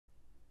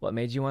What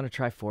made you want to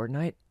try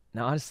Fortnite?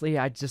 No, honestly,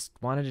 I just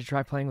wanted to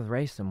try playing with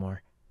Ray some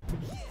more.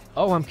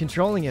 Oh, I'm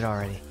controlling it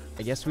already.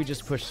 I guess we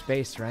just push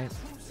space, right?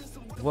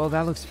 Well,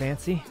 that looks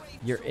fancy.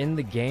 You're in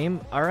the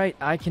game? Alright,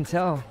 I can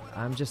tell.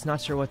 I'm just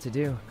not sure what to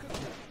do.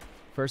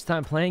 First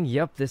time playing?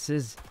 Yep, this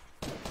is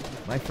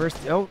my first...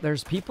 Oh,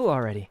 there's people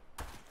already.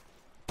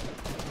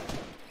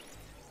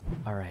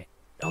 Alright.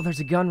 Oh,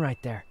 there's a gun right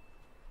there.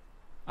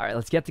 Alright,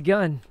 let's get the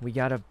gun. We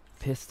got a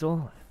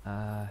pistol.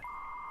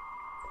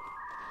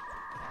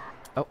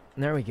 Oh,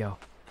 there we go.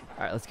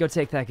 Alright, let's go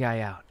take that guy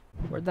out.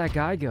 Where'd that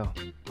guy go?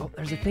 Oh,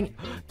 there's a thing.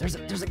 There's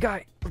a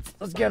guy.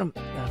 Let's get him.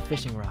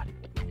 Fishing rod.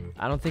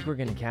 I don't think we're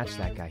gonna catch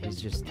that guy.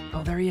 He's just...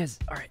 Oh, there he is.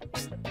 Alright.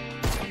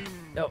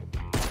 Oh.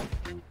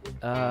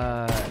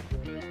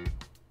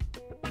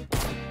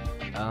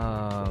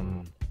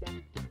 I'm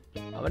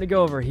gonna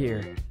go over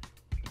here.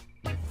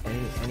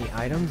 Any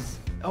items?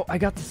 Oh, I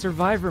got the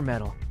survivor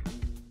medal.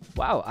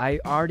 Wow, I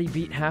already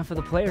beat half of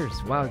the players.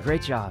 Wow,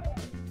 great job.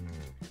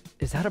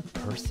 Is that a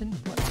person?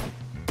 What?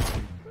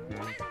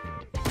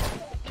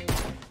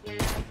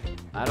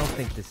 I don't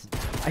think this...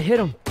 I hit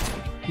him!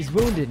 He's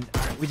wounded.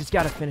 Right, we just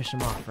gotta finish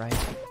him off, right?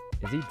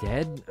 Is he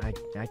dead?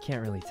 I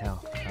can't really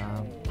tell.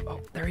 Oh,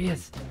 there he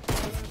is.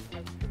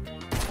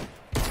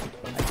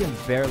 I can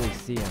barely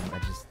see him.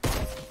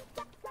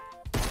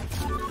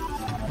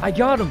 I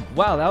got him!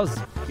 Wow, that was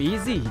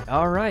easy.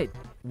 Alright.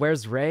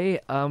 Where's Ray?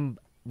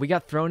 We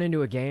got thrown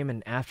into a game,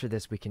 and after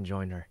this we can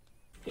join her.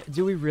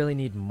 Do we really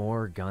need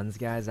more guns,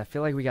 guys? I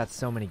feel like we got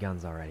so many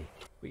guns already.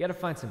 We gotta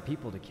find some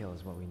people to kill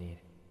is what we need.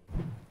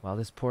 Wow,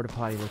 this porta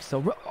potty looks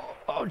so...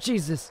 Oh,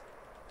 Jesus!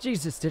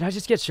 Jesus, did I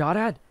just get shot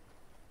at?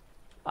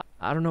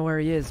 I don't know where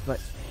he is, but...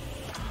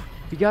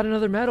 We got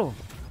another medal!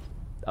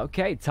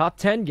 Okay, top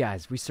 10,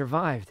 guys. We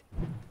survived.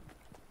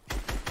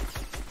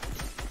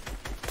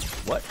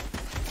 What?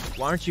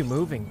 Why aren't you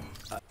moving?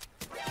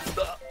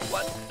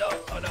 What? No,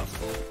 oh no.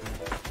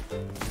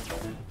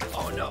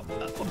 Oh no.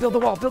 Build the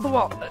wall, build the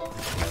wall!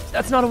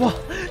 That's not a wall!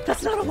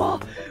 That's not a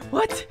wall!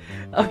 What?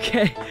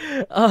 Okay,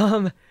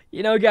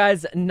 you know,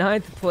 guys,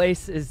 9th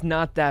place is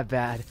not that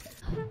bad.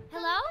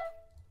 Hello?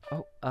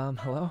 Oh,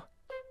 hello?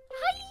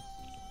 Hi!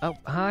 Oh,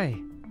 hi.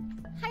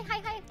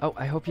 Hi. Oh,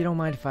 I hope you don't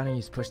mind if I don't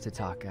use push to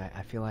talk.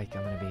 I feel like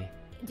I'm gonna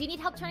be... Do you need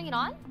help turning it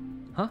on?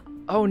 Huh?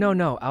 Oh,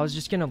 no. I was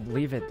just gonna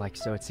leave it, like,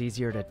 so it's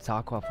easier to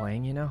talk while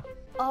playing, you know?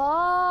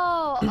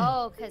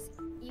 Oh, because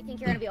you think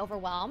you're gonna be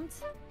overwhelmed?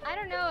 I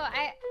don't know,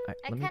 I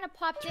kind of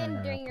popped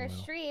in during your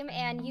stream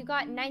and you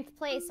got 9th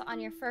place on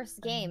your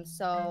first game,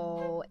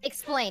 so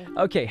explain.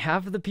 Okay,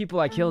 half of the people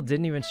I killed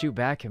didn't even shoot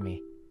back at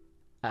me.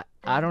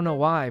 I don't know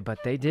why,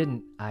 but they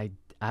didn't. I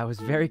was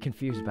very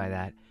confused by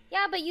that.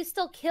 Yeah, but you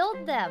still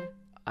killed them.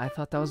 I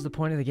thought that was the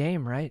point of the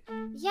game, right?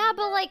 Yeah,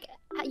 but like,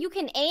 you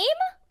can aim?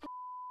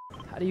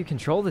 How do you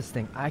control this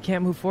thing? I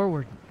can't move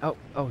forward.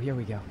 Oh, here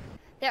we go.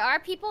 There are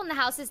people in the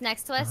houses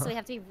next to us, so we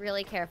have to be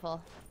really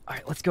careful.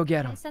 Alright, let's go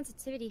get them.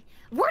 Sensitivity.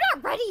 We're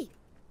not ready!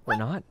 We're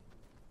not?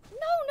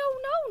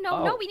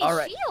 No, we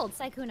need shields,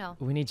 Sykkuno.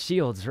 We need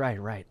shields,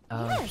 right.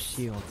 Yes.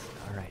 Shields,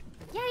 alright.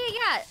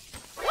 Yeah.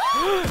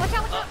 Watch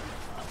out.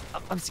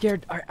 I'm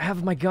scared. Alright, I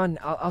have my gun.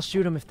 I'll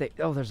shoot them if they...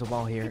 Oh, there's a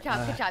wall here. Good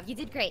job. You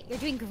did great. You're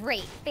doing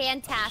great.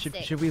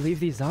 Fantastic. Should we leave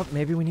these up?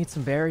 Maybe we need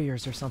some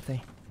barriers or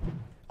something.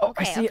 Oh,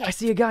 Okay, I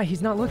see a guy.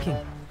 He's not looking.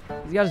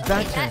 He's got his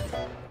back turned.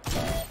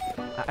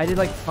 I did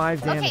like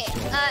 5 damage to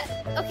him.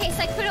 Okay,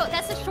 Sykkuno,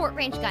 that's a short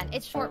range gun.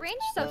 It's short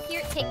range, so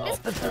here, take this.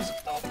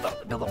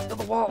 Build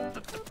the wall.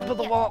 Build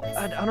the wall.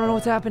 I don't know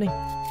what's happening.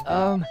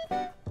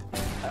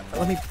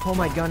 Let me pull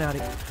my gun out.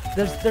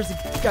 There's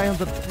a guy on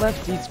the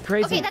left. He's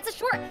crazy. Okay,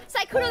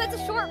 Sykkuno, that's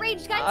a short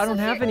range gun. I don't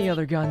have any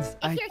other guns.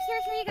 Here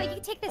you go. You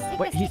can take this.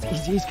 Wait,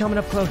 he's coming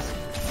up close.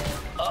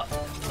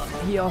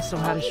 He also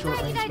had a short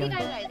range gun.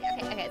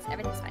 Okay,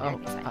 everything's fine.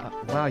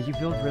 Wow, you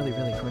build really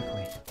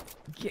quickly.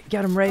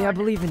 Get him, Ray. I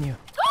believe in you.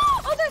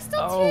 Oh, there's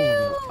still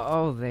two.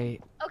 Oh, they...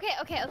 Okay.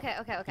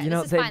 You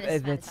know, this is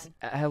fine.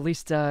 At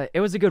least, it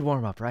was a good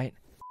warm-up, right?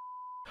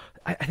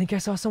 I think I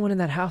saw someone in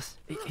that house.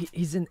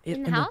 He's in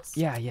the house?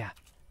 Yeah.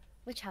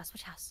 Which house?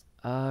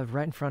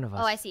 Right in front of us.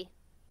 Oh, I see.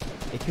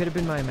 It could have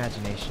been my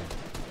imagination.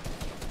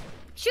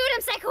 Shoot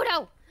him,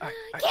 Sykkuno!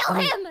 Kill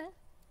him!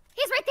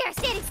 He's right there,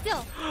 standing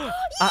still.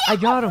 I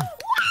got him. Wow,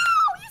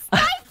 you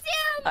sniped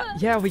him!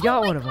 Yeah, we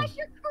got one of them. Oh my gosh,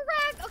 you're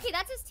correct. Okay,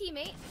 that's his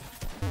teammate.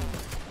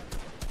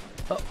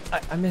 Oh,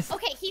 I missed.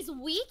 Okay, he's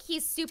weak.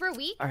 He's super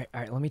weak. All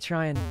right. Let me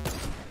try and...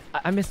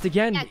 I missed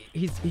again. Yeah.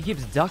 He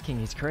keeps ducking.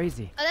 He's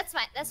crazy. Oh, that's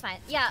fine.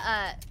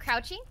 Yeah,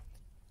 crouching.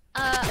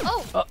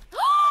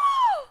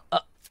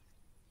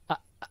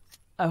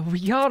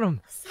 We got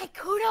him.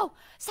 Sykkuno,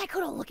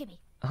 look at me.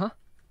 Uh-huh.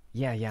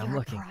 Yeah, I'm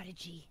looking. You're a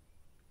prodigy.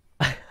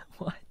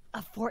 What?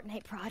 A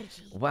Fortnite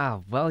prodigy.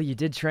 Wow, well, you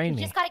did train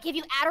me. Just gotta give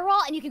you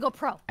Adderall and you can go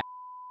pro.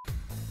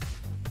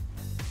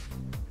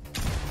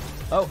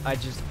 Oh,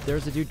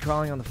 there's a dude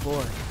crawling on the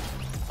floor.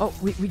 Oh,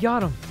 we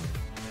got him.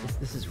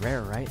 This is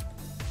rare, right?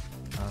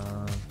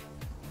 Oh,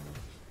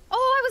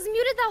 I was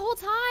muted that whole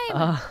time.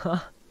 Uh-huh.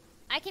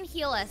 I can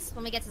heal us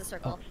when we get to the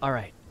circle. Oh, all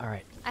right, all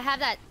right. I have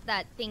that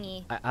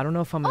thingy. I don't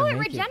know if I'm gonna make it.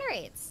 Oh, it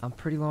regenerates. I'm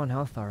pretty low on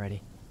health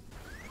already.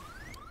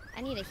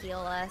 I need to heal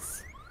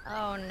us.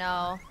 Oh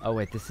no. Oh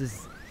wait, this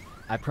is.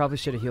 I probably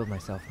should have healed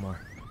myself more.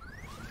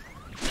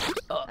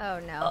 Oh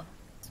no.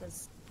 This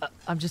was...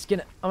 I'm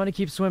gonna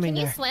keep swimming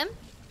there. Can you swim?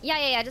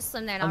 Yeah, just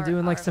swim there. And I'm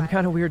doing like some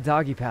kind of weird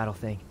doggy paddle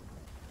thing.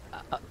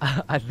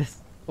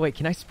 Wait,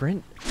 can I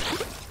sprint?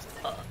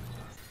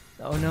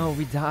 Oh no,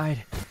 we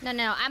died. No,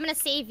 I'm gonna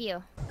save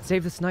you.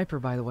 Save the sniper,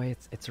 by the way.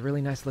 It's a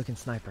really nice looking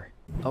sniper.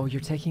 Oh,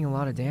 you're taking a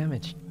lot of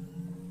damage.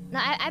 No,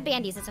 I have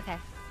bandies. It's okay.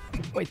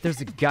 Wait,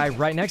 there's a guy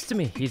right next to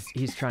me.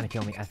 He's trying to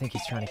kill me. I think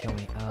he's trying to kill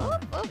me.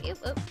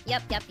 Oop.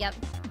 Yep.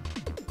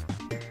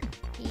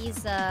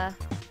 He's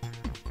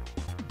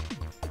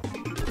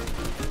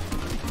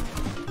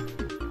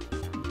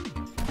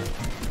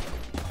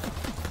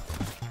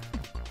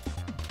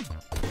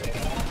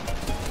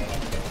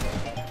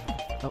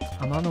Oh,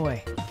 I'm on the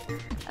way.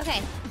 Okay,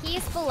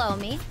 he's below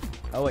me.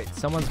 Oh wait,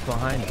 someone's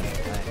behind me.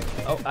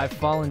 I've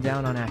fallen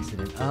down on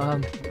accident.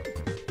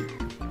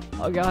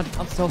 Oh god,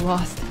 I'm so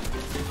lost.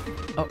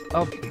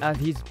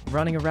 He's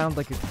running around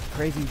like a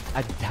crazy.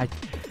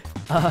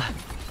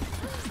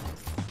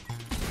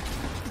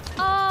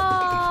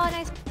 Oh,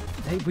 nice.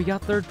 Hey, we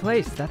got 3rd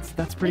place.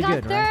 That's pretty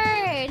good,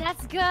 right? 3rd.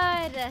 That's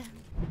good.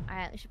 All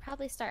right, we should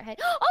probably start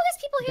heading. Oh, there's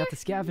people We here. got the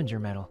scavenger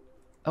medal.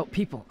 Oh,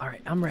 people. All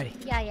right, I'm ready.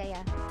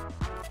 Yeah.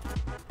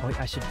 Oh, wait,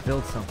 I should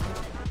build something.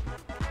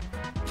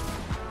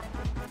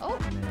 Oh.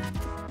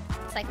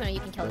 Sykkuno, you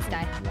can kill this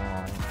guy.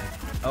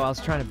 Oh, I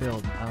was trying to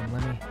build.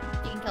 Let me.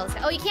 You can kill this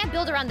guy. Oh, you can't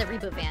build around the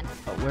reboot van.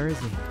 Oh, where is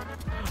he?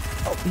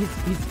 Oh,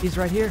 he's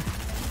right here.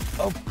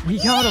 Oh, we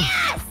got him.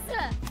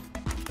 Yes!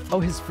 Oh,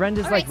 his friend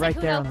is like right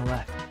there on the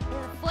left.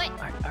 Foot. All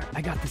right,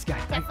 I got this guy.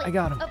 I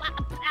got him.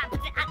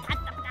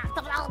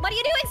 What are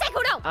you doing,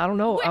 Sykkuno? I don't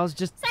know. I was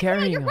just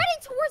carrying you're him.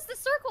 running towards the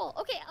circle.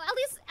 Okay, at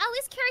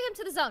least carry him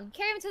to the zone.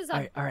 Carry him to the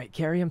zone. All right.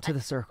 Carry him to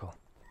the circle.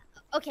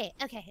 Okay.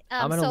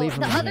 I'm gonna leave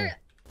him in here.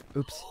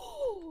 Oops.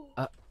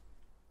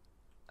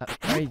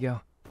 There you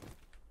go.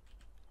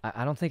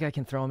 I don't think I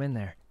can throw him in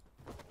there.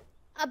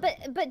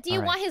 But do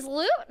you want his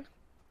loot?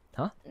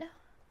 Huh? No.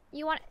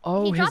 You want?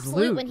 Oh, he drops his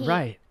loot. When he...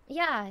 Right.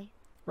 Yeah.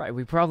 Right.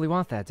 We probably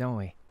want that, don't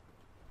we?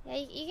 Yeah.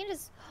 You can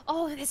just.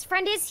 Oh, his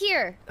friend is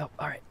here. Oh,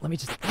 all right. Let me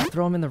just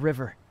throw him in the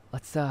river.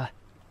 Let's I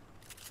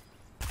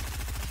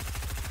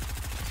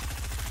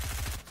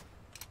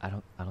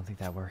don't think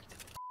that worked.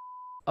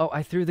 Oh,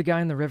 I threw the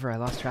guy in the river. I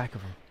lost track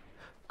of him.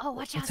 Oh,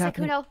 watch out,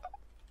 happening? Sykkuno.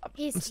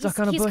 I'm stuck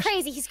on a bush.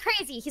 He's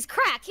crazy. He's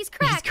cracked. He's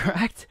cracked? He's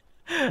cracked,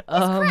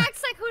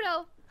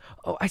 Sykkuno.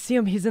 Oh, I see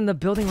him. He's in the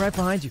building right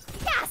behind you.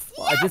 Yes!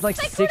 Well, I did like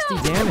Sykkuno! 60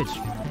 damage.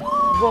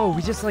 Whoa,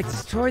 we just like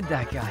destroyed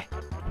that guy.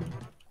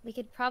 We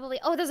could probably...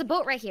 Oh, there's a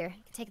boat right here.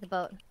 You can take the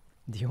boat.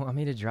 Do you want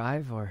me to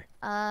drive or?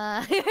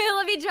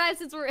 Let me drive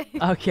since we're...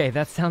 Okay,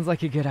 that sounds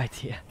like a good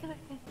idea.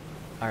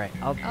 All right,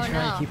 I'll try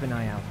and keep an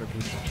eye out for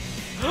people.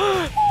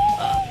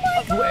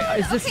 Wait,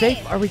 is this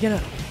safe? Are we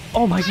gonna...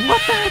 Oh my... What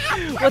the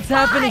heck? What's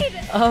happening?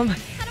 How do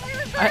we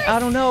reverse? I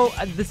don't know.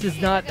 This is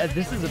not...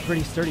 this is a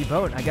pretty sturdy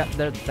boat. I got...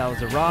 That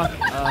was a rock.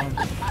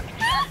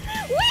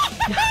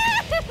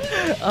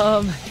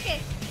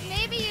 Okay,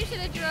 maybe you should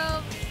have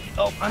drove...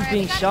 Oh, I'm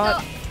being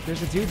shot.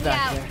 There's a dude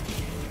back there.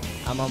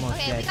 I'm almost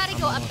dead. Okay, we gotta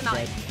go up the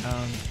mountain.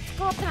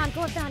 Go up the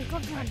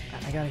mountain.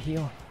 I gotta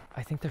heal.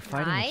 I think they're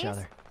fighting each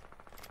other.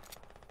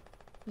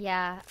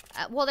 Yeah.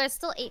 Well, there's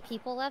still 8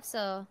 people left,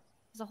 so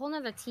there's a whole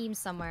nother team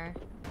somewhere.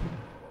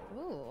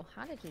 Ooh,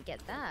 how did he get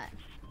that?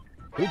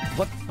 Ooh,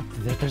 what?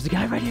 There's a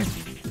guy right here.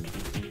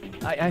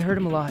 I heard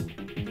him a lot.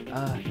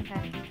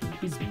 Okay.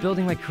 He's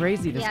building like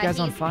crazy. This guy's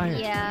on fire.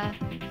 Yeah.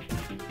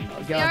 Oh,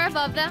 God. We are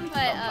above them, but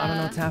I don't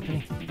know what's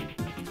happening.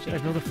 Should I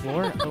build a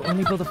floor? Oh, let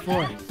me build a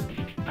floor.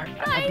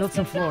 I built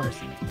some floors.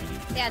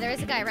 Yeah, there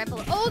is a guy right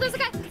below. Oh, there's a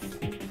guy.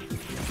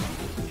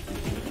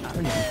 I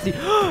don't even see.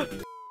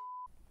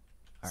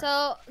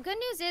 So, good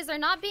news is they're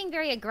not being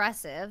very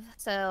aggressive.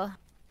 So,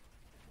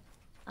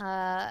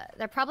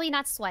 they're probably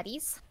not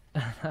sweaties.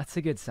 That's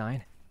a good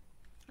sign.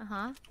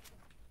 Uh-huh.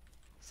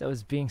 So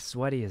is being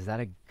sweaty, is that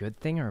a good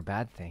thing or a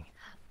bad thing?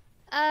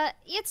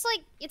 It's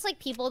like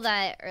people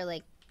that are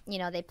like, you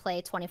know, they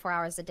play 24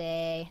 hours a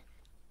day.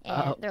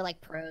 And they're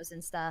like pros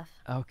and stuff.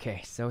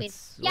 Okay, so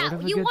it's sort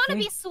of a you good want to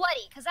thing? be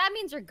sweaty, because that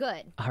means you're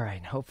good.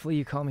 Alright, hopefully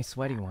you call me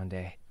sweaty one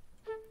day.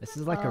 This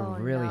is like a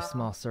really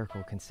small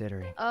circle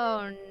considering.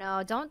 Oh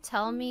no, don't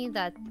tell me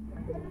that...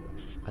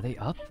 Are they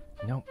up?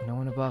 No, no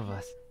one above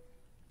us.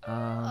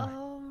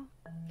 Oh,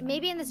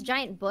 maybe in this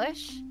giant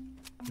bush?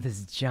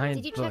 This giant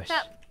bush. Did you check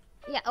that?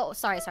 Yeah, oh,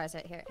 sorry,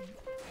 here.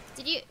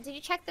 Did you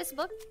check this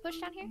bush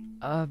down here?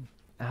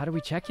 How do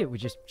we check it? We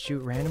just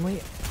shoot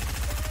randomly?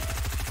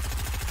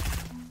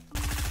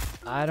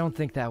 I don't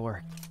think that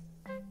worked.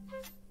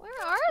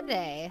 Where are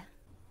they?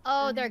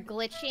 Oh, they're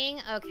glitching?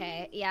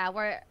 Okay, yeah,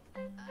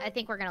 I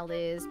think we're gonna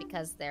lose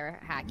because they're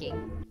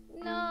hacking.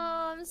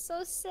 No, I'm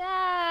so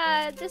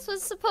sad. This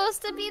was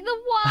supposed to be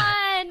the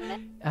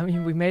one. I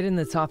mean, we made it in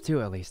the top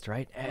 2 at least,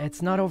 right?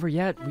 It's not over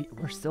yet.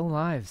 We're still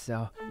alive,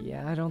 so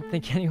yeah, I don't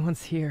think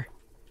anyone's here.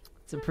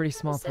 It's a pretty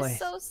small place.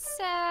 This is so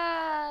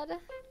sad.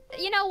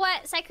 You know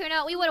what,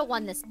 Sykkuno? We would have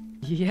won this.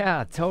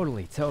 Yeah,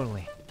 totally.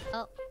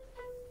 Oh.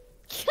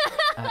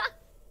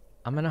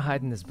 I'm gonna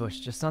hide in this bush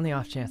just on the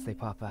off chance they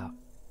pop out.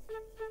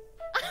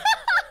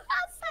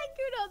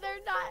 Sykkuno,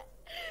 they're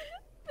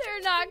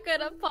not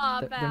gonna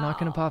pop out. They're not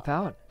gonna pop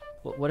out.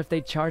 What if they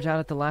charge out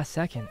at the last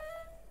second?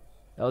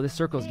 Oh, this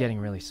circle's getting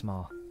really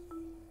small.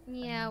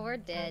 Yeah, we're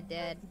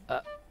dead.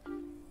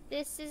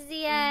 This is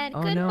the end.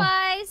 Oh,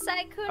 Goodbye,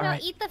 Sykkuno.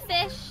 Right. Eat the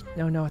fish.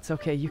 No, it's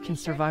okay. You can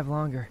survive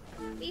longer.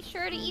 Be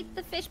sure to eat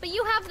the fish, but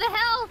you have the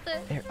health.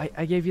 There,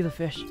 I gave you the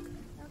fish.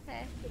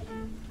 Okay.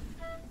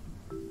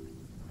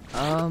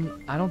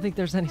 I don't think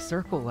there's any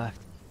circle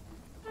left.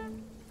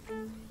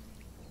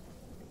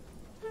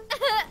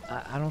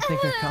 I don't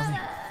think they're coming.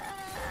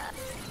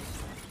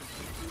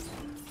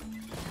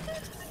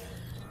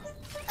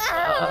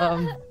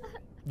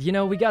 You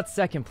know, we got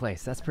 2nd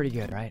place. That's pretty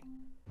good, right?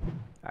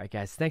 Alright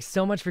guys, thanks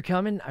so much for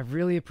coming. I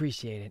really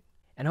appreciate it.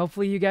 And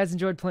hopefully you guys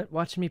enjoyed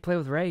watching me play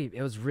with Ray.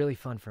 It was really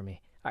fun for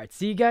me. Alright,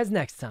 see you guys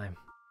next time.